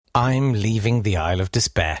I'm leaving the Isle of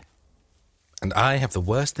Despair. And I have the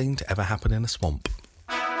worst thing to ever happen in a swamp.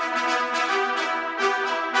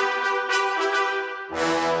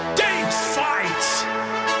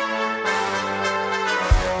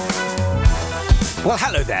 Well,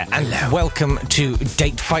 hello there, and welcome to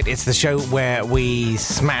Date Fight. It's the show where we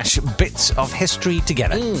smash bits of history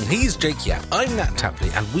together. He's Jake Yap, I'm Nat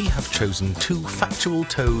Tapley, and we have chosen two factual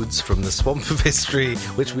toads from the swamp of history,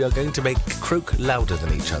 which we are going to make croak louder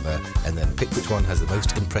than each other, and then pick which one has the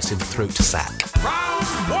most impressive throat sack. Round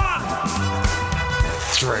one!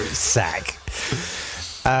 Throat sack.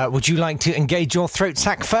 Would you like to engage your throat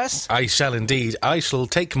sack first? I shall indeed. I shall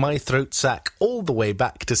take my throat sack all the way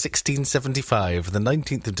back to 1675, the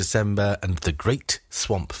 19th of December, and the Great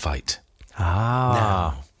Swamp Fight.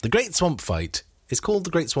 Now, the Great Swamp Fight is called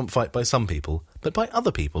the Great Swamp Fight by some people, but by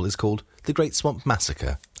other people is called the Great Swamp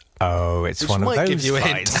Massacre. Oh, it's one of those Which might give you a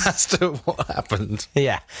fights. hint as to what happened.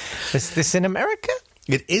 Yeah. Is this in America?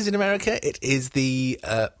 It is in America. It is the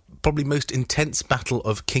probably most intense battle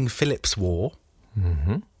of King Philip's War.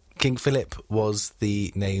 Mm-hmm. King Philip was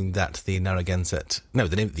the name that the Narragansett... No,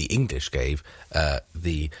 the name that the English gave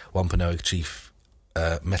the Wampanoag chief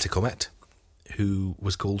Metacomet, who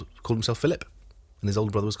was called himself Philip, and his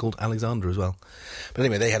older brother was called Alexander as well. But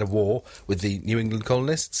anyway, they had a war with the New England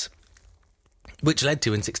colonists, which led to,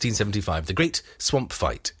 in 1675, the Great Swamp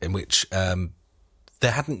Fight, in which there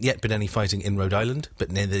hadn't yet been any fighting in Rhode Island,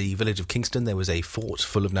 but near the village of Kingston there was a fort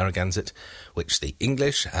full of Narragansetts, which the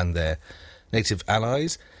English and their native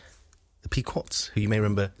allies, the Pequots, who you may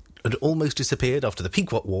remember had almost disappeared after the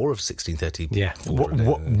Pequot War of 1630. Yeah.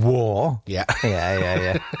 War? Yeah.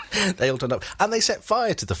 Yeah. They all turned up. And they set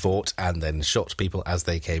fire to the fort and then shot people as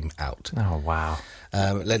they came out. Oh, wow.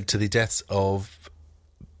 It led to the deaths of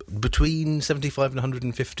between 75 and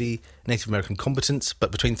 150 Native American combatants,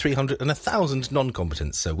 but between 300 and 1,000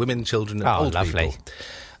 non-combatants, so women, children and old lovely.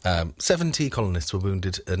 people. 70 colonists were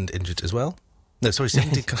wounded and injured as well. No, sorry,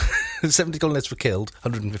 70 colonists were killed,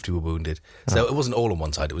 150 were wounded. So it wasn't all on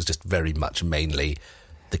one side, it was just very much mainly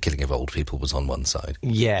the killing of old people was on one side.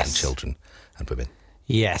 Yes. And children and women.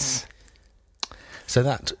 Yes. So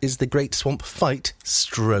that is the Great Swamp Fight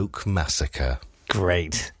 / Massacre.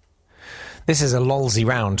 Great. This is a lolsy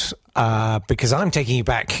round because I'm taking you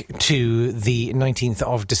back to the 19th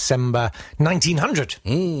of December 1900.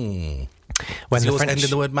 When When does the yours French... end in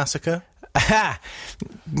the word massacre?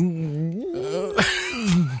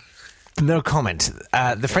 No comment.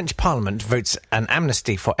 The French Parliament votes an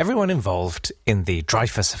amnesty for everyone involved in the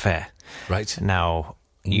Dreyfus affair. Right. Now,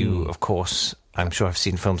 you, of course, I'm sure have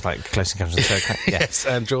seen films like Close Encounters of the Third Kind. Yeah. Yes,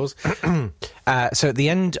 and Jaws. So at the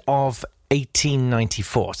end of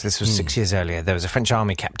 1894, so this was 6 years earlier, there was a French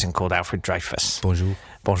army captain called Alfred Dreyfus. Bonjour.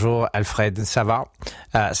 Bonjour, Alfred, ça va?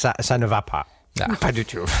 Ça ne va pas. Pas du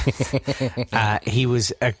tout. He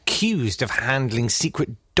was accused of handling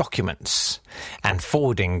secret documents and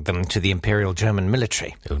forwarding them to the Imperial German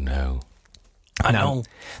military. Oh, no. Now,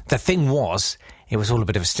 the thing was, it was all a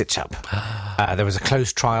bit of a stitch-up. There was a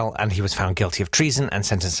closed trial, and he was found guilty of treason and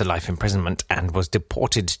sentenced to life imprisonment and was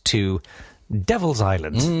deported to Devil's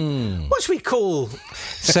Island, which we call...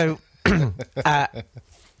 So,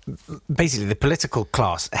 basically, the political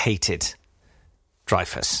class hated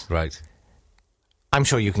Dreyfus. Right. I'm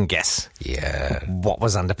sure you can guess what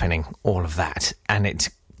was underpinning all of that. And it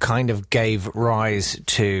kind of gave rise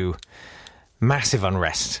to massive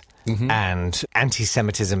unrest. And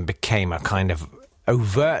anti-Semitism became a kind of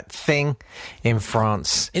overt thing in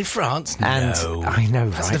France. In France? And no. I know,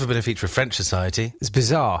 That's right? never been a feature of French society. It's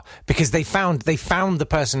bizarre because they found the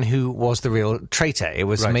person who was the real traitor. It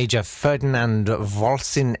was Major Ferdinand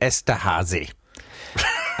Volsin Esterhazy,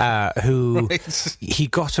 who he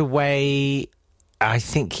got away. I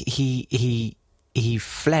think he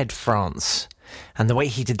fled France, and the way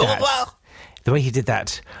he did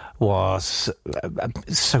that, was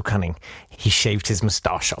so cunning. He shaved his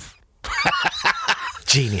moustache off.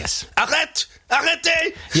 Genius.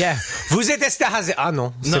 Arrêtez! Yeah. Vous êtes Esterhazy. Ah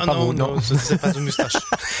non, c'est pas vous, non. C'est pas une moustache.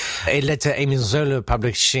 It led to Émile Zola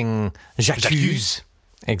publishing J'accuse.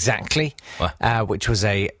 Exactly. Which was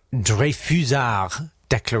a Dreyfusard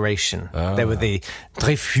declaration. There were the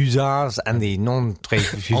Dreyfusards and the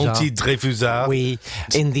non-Dreyfusards. Anti-Dreyfusard.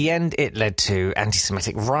 In the end, it led to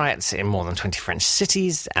anti-Semitic riots in more than 20 French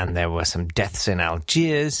cities, and there were some deaths in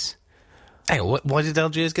Algiers. Hey, why did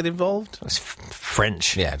Algiers get involved? It's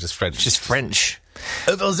French. Yeah, just French. Just French.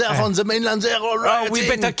 Over there on the mainland, they're all rioting. We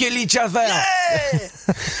better kill each other. Yeah!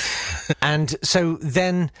 And so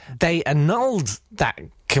then they annulled that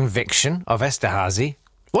conviction of Esterhazy.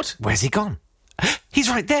 What? Where's he gone? He's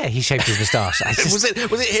right there. He shaved his moustache. Was it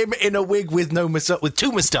him in a wig with with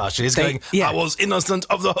two moustaches going, I was innocent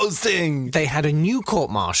of the whole thing? They had a new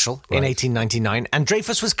court-martial in 1899, and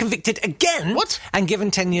Dreyfus was convicted again. What? And given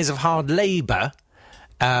 10 years of hard labour,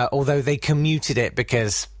 although they commuted it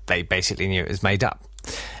because they basically knew it was made up.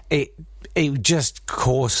 It just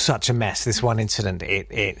caused such a mess, this one incident.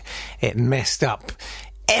 It messed up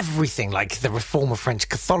everything, like the reform of French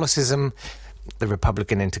Catholicism, the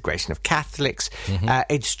Republican integration of Catholics.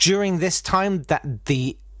 It's during this time that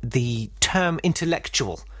the term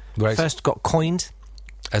intellectual first got coined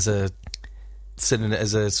as a synonym,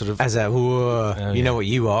 as a sort of you know what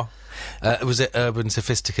you are. Was it urban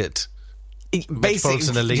sophisticate?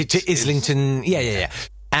 Basically, elite Islington, yeah.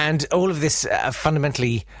 And all of this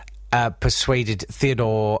fundamentally persuaded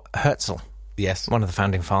Theodor Herzl, one of the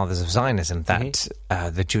founding fathers of Zionism, that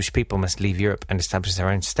the Jewish people must leave Europe and establish their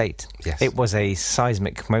own state. Yes. It was a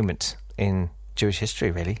seismic moment in Jewish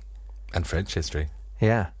history, really. And French history.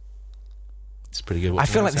 Yeah. It's pretty good. I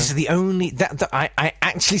feel like this is the only... that I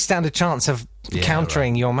actually stand a chance of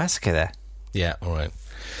countering your massacre there. Yeah, all right.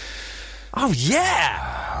 Oh,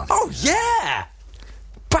 yeah! Oh, yeah!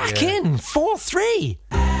 Back in 4-3.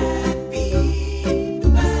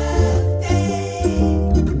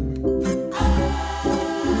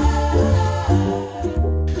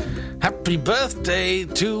 Happy birthday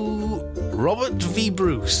to Robert V.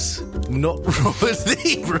 Bruce. Not Robert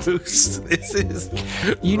V. Bruce. This is...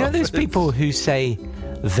 You know those people who say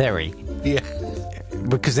very? Yeah.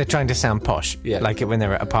 Because they're trying to sound posh. Yeah. Like when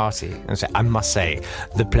they're at a party. And say, I must say,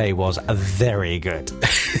 the play was very good.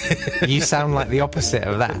 You sound like the opposite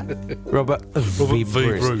of that. Robert V.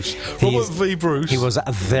 Bruce. Robert V. Bruce. He was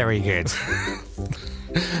very good.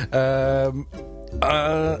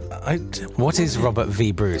 What is Robert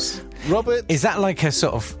V. Bruce? Is that like a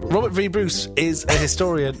sort of... Robert V. Bruce is a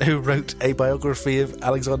historian who wrote a biography of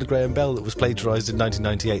Alexander Graham Bell that was plagiarised in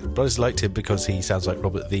 1998. But I just liked him because he sounds like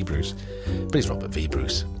Robert V. Bruce. But he's Robert V.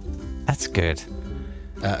 Bruce. That's good.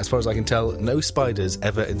 As far as I can tell, no spiders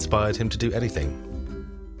ever inspired him to do anything.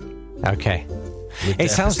 Okay. It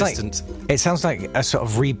sounds like a sort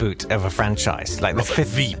of reboot of a franchise, like Robert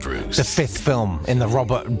V. Bruce. The fifth film in the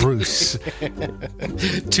Robert Bruce.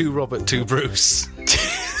 To Robert to Bruce.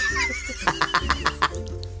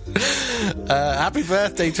 Happy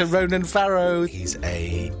birthday to Ronan Farrow. He's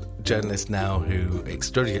a journalist now who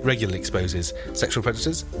regularly exposes sexual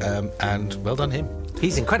predators, and well done him.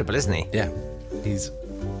 He's incredible, isn't he? Yeah, he's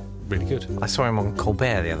really good. I saw him on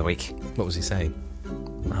Colbert the other week. What was he saying?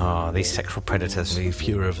 Oh, these sexual predators. The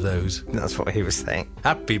fewer of those. That's what he was saying.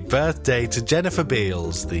 Happy birthday to Jennifer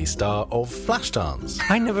Beals, the star of Flashdance.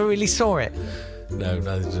 I never really saw it. No,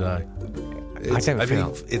 neither did I. I think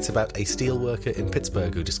it's about a steel worker in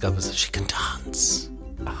Pittsburgh who discovers she can dance.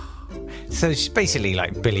 So she's basically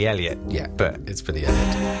like Billy Elliot. Yeah, but it's Billy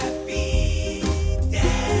Elliot.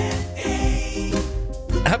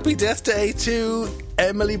 Happy Death Day to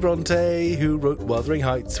Emily Bronte, who wrote Wuthering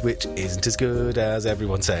Heights, which isn't as good as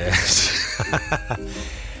everyone says.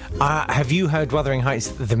 Have you heard Wuthering Heights,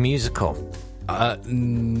 the musical? Do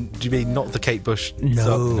you mean not the Kate Bush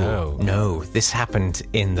song? No. This happened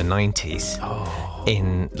in the 90s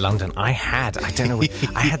in London. I had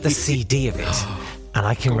the CD of it, and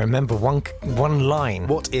I can remember one line.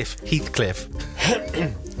 What if Heathcliff?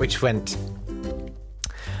 Which went...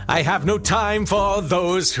 I have no time for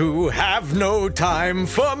those who have no time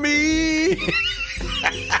for me.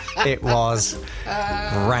 It was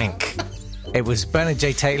rank. It was Bernard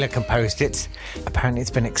J. Taylor composed it. Apparently it's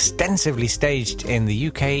been extensively staged in the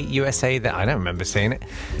UK, USA, I don't remember seeing it.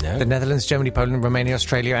 No. The Netherlands, Germany, Poland, Romania,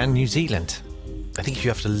 Australia and New Zealand. I think if you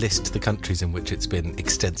have to list the countries in which it's been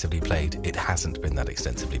extensively played, it hasn't been that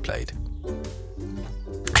extensively played.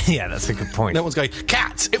 Yeah, that's a good point. No one's going,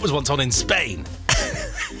 Cats! It was once on in Spain!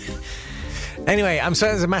 Anyway, I'm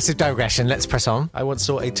sorry there's a massive digression. Let's press on. I once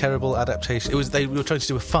saw a terrible adaptation. They were trying to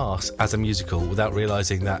do a farce as a musical without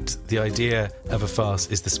realising that the idea of a farce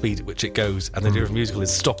is the speed at which it goes, and the idea of a musical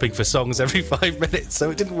is stopping for songs every 5 minutes,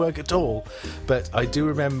 so it didn't work at all. But I do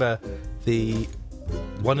remember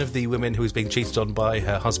one of the women who was being cheated on by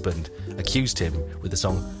her husband accused him with the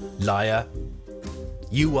song Liar.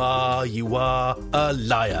 You are a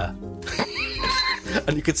liar.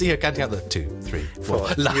 And you could see her counting out the 2, 3, 4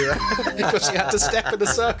 liar. Because she had to step in a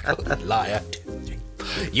circle. Liar. 2,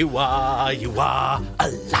 3. You are a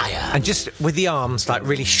liar. And just with the arms like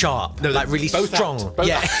really sharp, like really strong. Both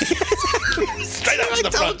yeah. out. Straight out to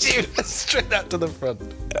the front. You. Straight out to the front.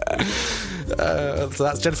 So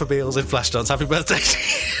that's Jennifer Beals in Flashdance. Happy birthday.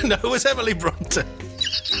 No, it was Emily Bronte.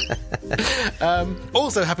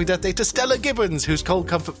 Also, happy death day to Stella Gibbons, whose Cold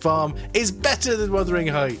Comfort Farm is better than Wuthering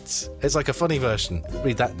Heights. It's like a funny version.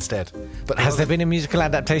 Read that instead. But Has there been a musical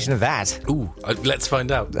adaptation of that? Ooh, let's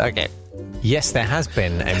find out. Okay. Yes, there has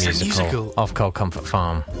been a musical of Cold Comfort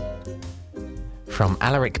Farm. From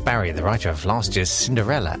Alaric Barry, the writer of last year's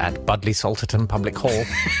Cinderella at Budley Salterton Public Hall.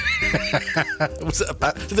 Was it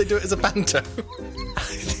did they do it as a banter?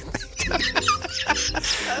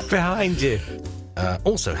 Behind you.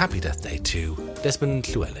 Also, happy death day to Desmond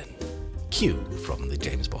Llewellyn, Q from the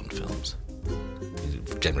James Bond films. He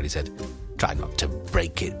generally said, "Try not to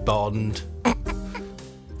break it, Bond."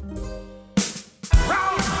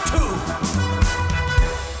 Round 2.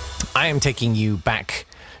 I am taking you back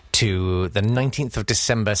to the 19th of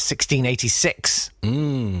December, 1686.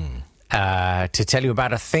 To tell you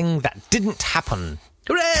about a thing that didn't happen.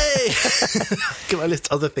 Hooray! Can I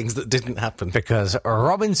list other things that didn't happen? Because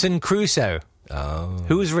Robinson Crusoe,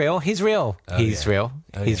 who is real, he's real. He's yeah. real.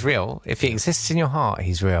 He's real. If he exists in your heart,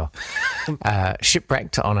 he's real.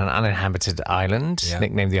 Shipwrecked on an uninhabited island,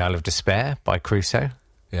 nicknamed the Isle of Despair by Crusoe.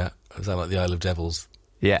 Yeah, it sounded like the Isle of Devils.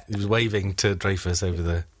 Yeah. He was waving to Dreyfus over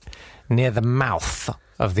there. Near the mouth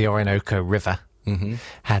of the Orinoco River.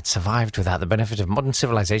 Had survived without the benefit of modern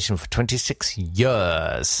civilization for 26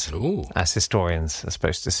 years, Ooh. as historians are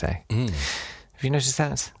supposed to say. Have you noticed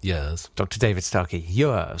that? Yes. Dr. David Starkey,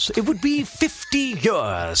 years. It would be 50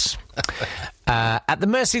 years. At the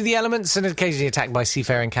mercy of the elements and occasionally attacked by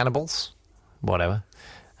seafaring cannibals. Whatever.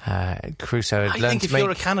 Crusoe had I learned think to if make...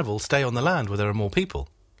 you're a cannibal, stay on the land where there are more people.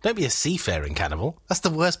 Don't be a seafaring cannibal. That's the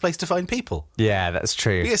worst place to find people. Yeah, that's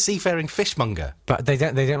true. Be a seafaring fishmonger. But they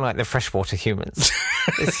don't like the freshwater humans.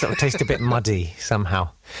 They sort of taste a bit muddy somehow.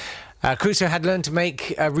 Crusoe had learned to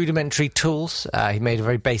make rudimentary tools. He made a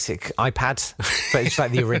very basic iPad, but it's like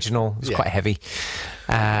the original. It's quite heavy.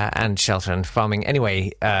 And shelter and farming.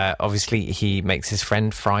 Anyway, obviously he makes his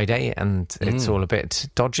friend Friday, and it's all a bit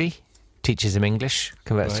dodgy. Teaches him English,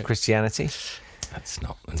 converts to Christianity. That's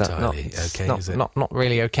not entirely okay, is it? Not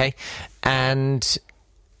really okay. And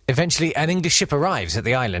eventually an English ship arrives at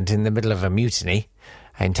the island in the middle of a mutiny,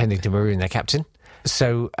 intending to maroon their captain.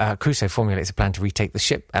 So Crusoe formulates a plan to retake the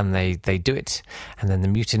ship, and they do it. And then the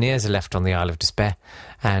mutineers are left on the Isle of Despair,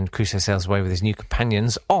 and Crusoe sails away with his new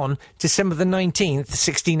companions on December the 19th,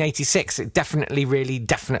 1686. It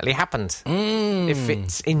definitely happened. If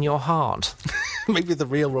it's in your heart. Maybe the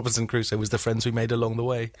real Robinson Crusoe was the friends we made along the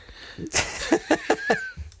way.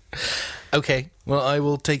 Okay, well, I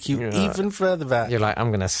will take you even further back. You're like,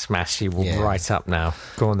 I'm going to smash you right up now.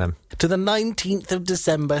 Go on then. To the 19th of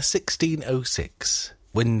December, 1606,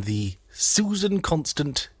 when the Susan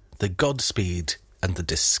Constant, the Godspeed, and the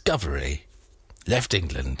Discovery left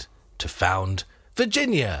England to found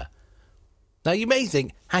Virginia. Now, you may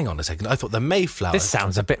think, hang on a second, I thought the Mayflower... This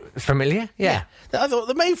sounds a bit familiar. Yeah. I thought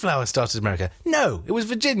the Mayflower started America. No, it was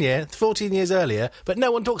Virginia 14 years earlier, but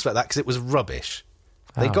no one talks about that because it was rubbish.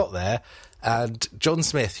 They got there, and John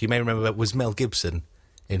Smith, you may remember, was Mel Gibson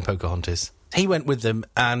in Pocahontas. He went with them,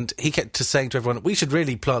 and he kept saying to everyone, we should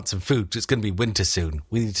really plant some food because it's going to be winter soon.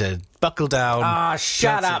 We need to buckle down.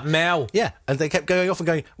 Shut up, Mel. Yeah, and they kept going off and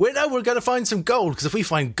going, we're going to find some gold, because if we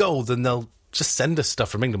find gold, then they'll just send us stuff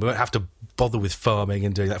from England. We won't have to bother with farming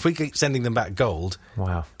and doing that. If we keep sending them back gold,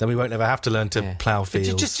 then we won't ever have to learn to plough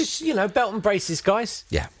fields. Just belt and braces, guys.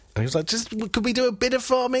 Yeah. And he was like, could we do a bit of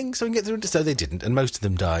farming so we can get through it? So they didn't, and most of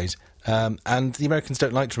them died. And the Americans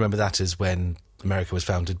don't like to remember that as when America was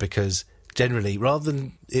founded, because generally, rather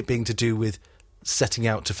than it being to do with setting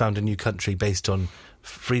out to found a new country based on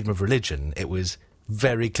freedom of religion, it was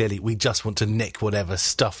very clearly, we just want to nick whatever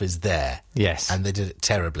stuff is there. Yes. And they did it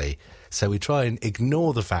terribly. So we try and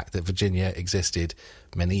ignore the fact that Virginia existed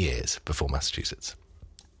many years before Massachusetts.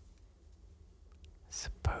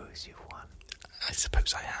 Suppose you've won. I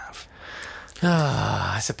suppose I have.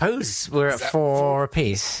 I suppose we're at 4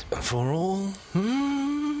 apiece. For all?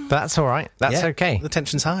 But that's all right. That's okay. The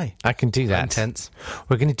tension's high. I can do that. Intense.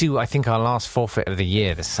 We're going to do, I think, our last forfeit of the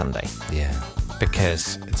year this Sunday. Yeah.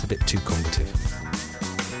 Because it's a bit too combative.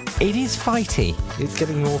 It is fighty. It's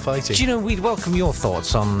getting more fighty. Do you know, we'd welcome your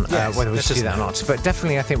thoughts on whether we should do that or not. But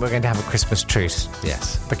definitely, I think we're going to have a Christmas truce.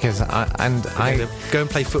 Yes. Because I go and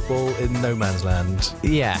play football in no man's land.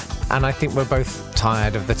 Yeah. And I think we're both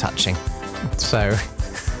tired of the touching. So,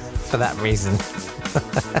 for that reason,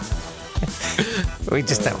 we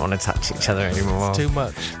just don't want to touch each other anymore. It's too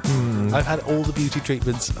much. I've had all the beauty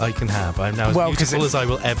treatments I can have. I'm now as beautiful as I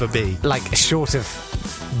will ever be. Like, short of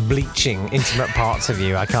bleaching intimate parts of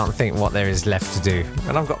you, I can't think what there is left to do.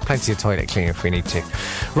 And I've got plenty of toilet cleaning if we need to.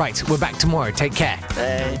 Right, we're back tomorrow. Take care.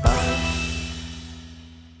 Hey, bye.